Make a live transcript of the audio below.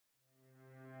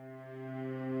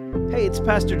Hey, it's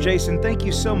Pastor Jason. Thank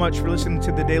you so much for listening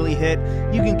to The Daily Hit.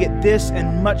 You can get this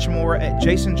and much more at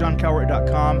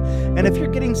jasonjohncowart.com. And if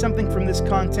you're getting something from this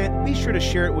content, be sure to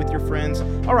share it with your friends.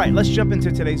 All right, let's jump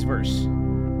into today's verse.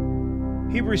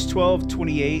 Hebrews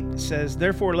 12:28 says,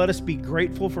 "Therefore let us be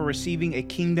grateful for receiving a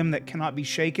kingdom that cannot be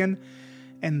shaken,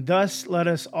 and thus let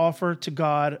us offer to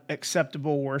God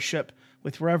acceptable worship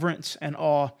with reverence and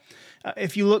awe."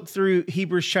 If you look through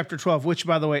Hebrews chapter 12, which,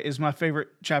 by the way, is my favorite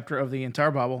chapter of the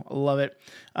entire Bible, I love it.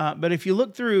 But if you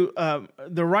look through,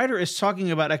 the writer is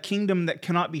talking about a kingdom that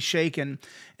cannot be shaken.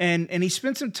 And he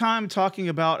spent some time talking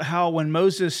about how when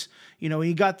Moses,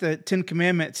 he got the 10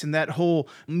 Commandments and that whole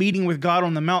meeting with God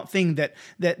on the mount thing, that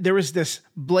there was this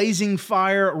blazing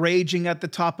fire raging at the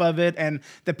top of it, and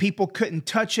the people couldn't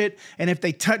touch it. And if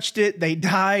they touched it, they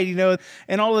died,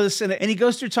 and all of this. And he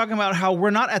goes through talking about how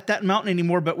we're not at that mountain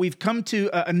anymore, but we've come to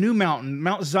a new mountain,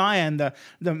 Mount Zion,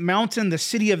 the mountain, the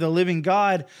city of the living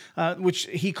God, which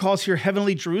he calls here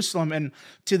Heavenly Jerusalem, and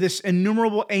to this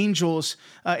innumerable angels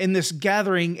in this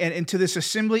gathering and to this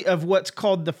assembly of what's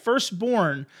called the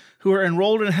firstborn, who are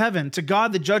enrolled in heaven, to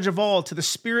God, the judge of all, to the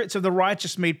spirits of the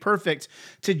righteous made perfect,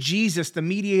 to Jesus, the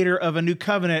mediator of a new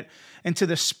covenant, and to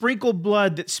the sprinkled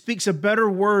blood that speaks a better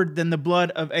word than the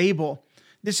blood of Abel.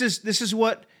 This is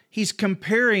what he's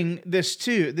comparing this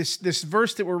to, this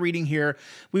verse that we're reading here.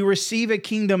 We receive a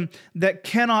kingdom that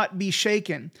cannot be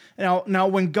shaken. Now,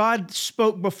 when God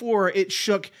spoke before, it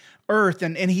shook earth.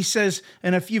 And he says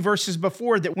in a few verses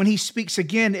before that when he speaks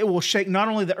again, it will shake not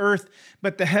only the earth,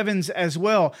 but the heavens as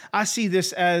well. I see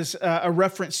this as a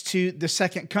reference to the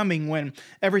second coming when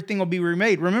everything will be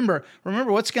remade. Remember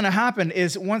what's going to happen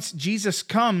is once Jesus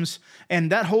comes and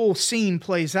that whole scene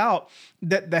plays out,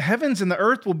 that the heavens and the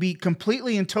earth will be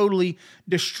completely and totally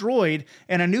destroyed,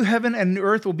 and a new heaven and new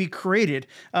earth will be created.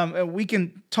 We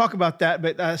can talk about that,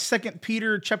 but 2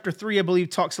 Peter chapter 3, I believe,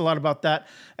 talks a lot about that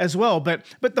as well. But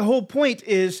the whole point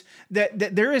is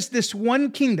that there is this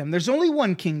one kingdom. There's only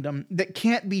one kingdom that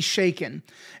can't be shaken,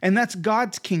 and that's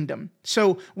God's kingdom.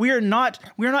 So we are not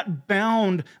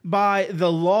bound by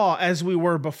the law as we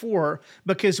were before,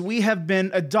 because we have been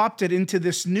adopted into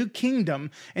this new kingdom,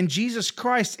 and Jesus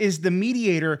Christ is the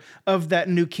mediator of that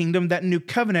new kingdom, that new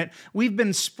covenant. We've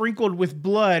been sprinkled with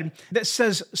blood that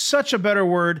says such a better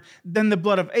word than the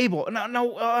blood of Abel.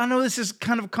 Now, I know this is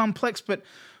kind of complex, but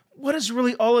what does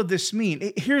really all of this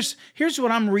mean? Here's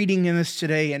what I'm reading in this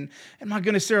today, and my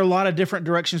goodness, there are a lot of different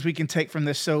directions we can take from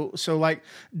this. So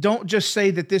don't just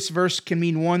say that this verse can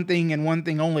mean one thing and one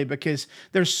thing only, because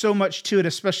there's so much to it,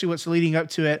 especially what's leading up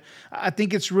to it. I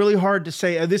think it's really hard to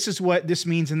say, this is what this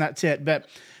means and that's it. But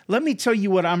let me tell you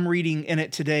what I'm reading in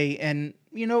it today, and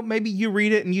maybe you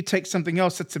read it and you take something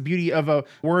else. That's the beauty of a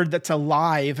word that's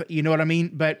alive, you know what I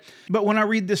mean? But when I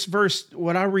read this verse,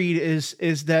 what I read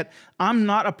is that I'm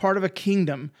not a part of a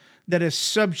kingdom that is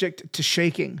subject to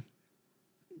shaking.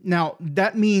 Now,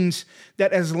 that means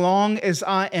that as long as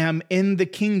I am in the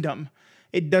kingdom,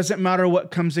 it doesn't matter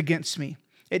what comes against me.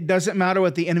 It doesn't matter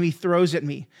what the enemy throws at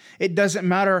me. It doesn't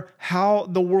matter how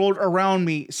the world around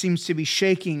me seems to be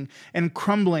shaking and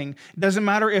crumbling. It doesn't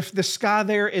matter if the sky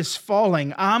there is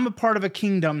falling. I'm a part of a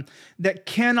kingdom that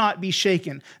cannot be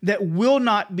shaken, that will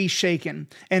not be shaken.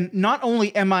 And not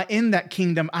only am I in that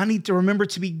kingdom, I need to remember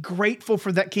to be grateful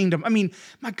for that kingdom. I mean,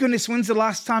 my goodness, when's the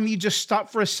last time you just stopped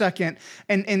for a second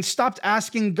and stopped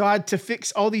asking God to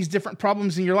fix all these different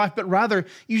problems in your life, but rather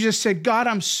you just said, God,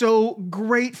 I'm so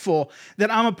grateful that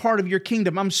I'm a part of your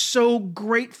kingdom. I'm so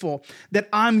grateful that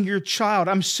I'm your child.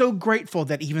 I'm so grateful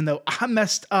that even though I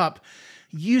messed up,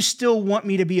 you still want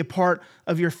me to be a part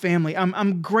of your family.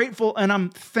 I'm grateful and I'm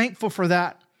thankful for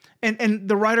that. And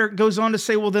the writer goes on to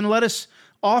say, well, then let us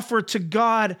offer to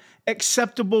God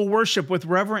acceptable worship with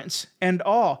reverence and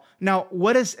awe. Now,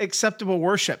 what is acceptable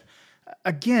worship?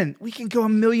 Again, we can go a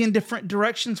million different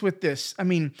directions with this. I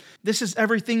mean, this is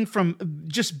everything from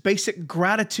just basic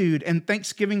gratitude and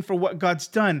thanksgiving for what God's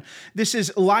done. This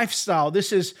is lifestyle.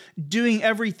 This is doing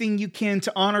everything you can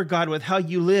to honor God with how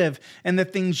you live and the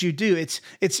things you do.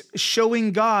 It's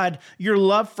showing God your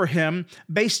love for him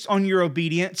based on your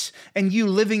obedience, and you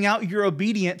living out your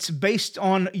obedience based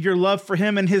on your love for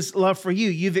him and his love for you.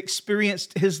 You've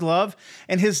experienced his love,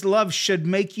 and his love should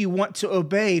make you want to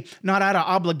obey, not out of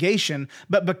obligation,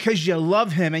 but because you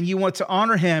love him and you want to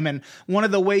honor him. And one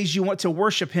of the ways you want to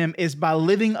worship him is by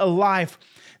living a life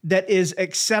that is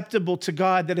acceptable to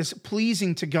God, that is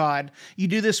pleasing to God. You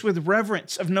do this with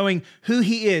reverence of knowing who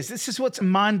he is. This is what's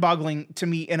mind-boggling to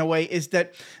me in a way, is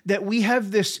that we have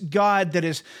this God that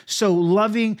is so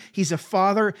loving. He's a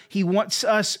father. He wants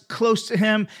us close to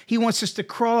him. He wants us to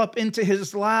crawl up into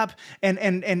his lap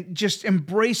and just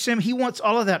embrace him. He wants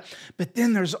all of that. But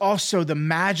then there's also the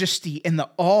majesty and the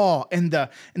awe and the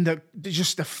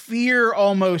just the fear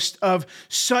almost of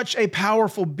such a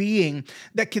powerful being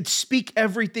that could speak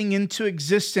everything into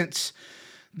existence,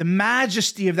 the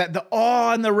majesty of that, the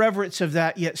awe and the reverence of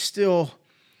that, yet still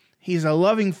he's a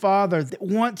loving father that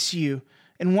wants you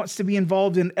and wants to be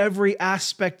involved in every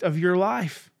aspect of your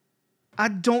life. I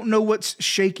don't know what's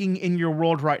shaking in your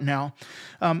world right now.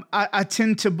 I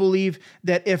tend to believe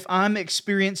that if I'm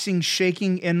experiencing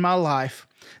shaking in my life,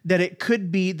 that it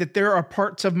could be that there are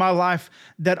parts of my life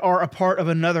that are a part of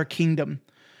another kingdom.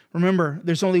 Remember,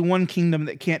 there's only one kingdom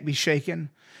that can't be shaken.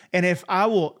 And if I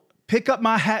will pick up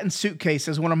my hat and suitcase,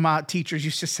 as one of my teachers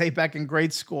used to say back in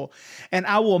grade school, and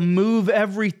I will move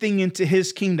everything into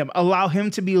his kingdom, allow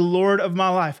him to be Lord of my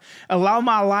life, allow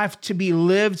my life to be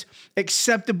lived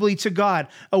acceptably to God,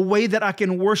 a way that I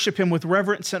can worship him with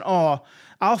reverence and awe,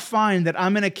 I'll find that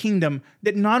I'm in a kingdom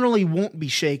that not only won't be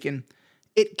shaken,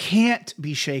 it can't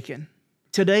be shaken.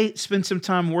 Today, spend some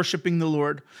time worshiping the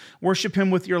Lord. Worship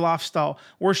him with your lifestyle.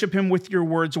 Worship him with your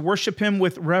words. Worship him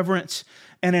with reverence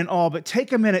and in awe. But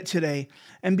take a minute today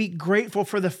and be grateful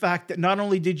for the fact that not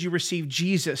only did you receive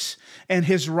Jesus and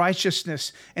his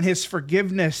righteousness and his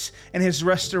forgiveness and his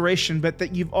restoration, but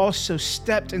that you've also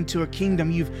stepped into a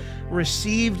kingdom. You've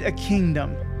received a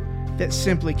kingdom that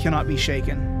simply cannot be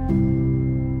shaken.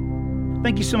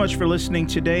 Thank you so much for listening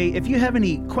today. If you have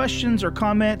any questions or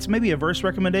comments, maybe a verse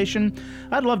recommendation,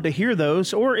 I'd love to hear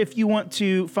those. Or if you want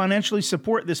to financially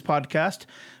support this podcast,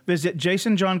 visit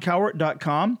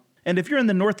jasonjohncowart.com. And if you're in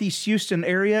the Northeast Houston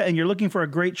area and you're looking for a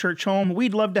great church home,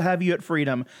 we'd love to have you at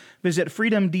Freedom. Visit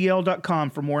freedomdl.com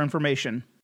for more information.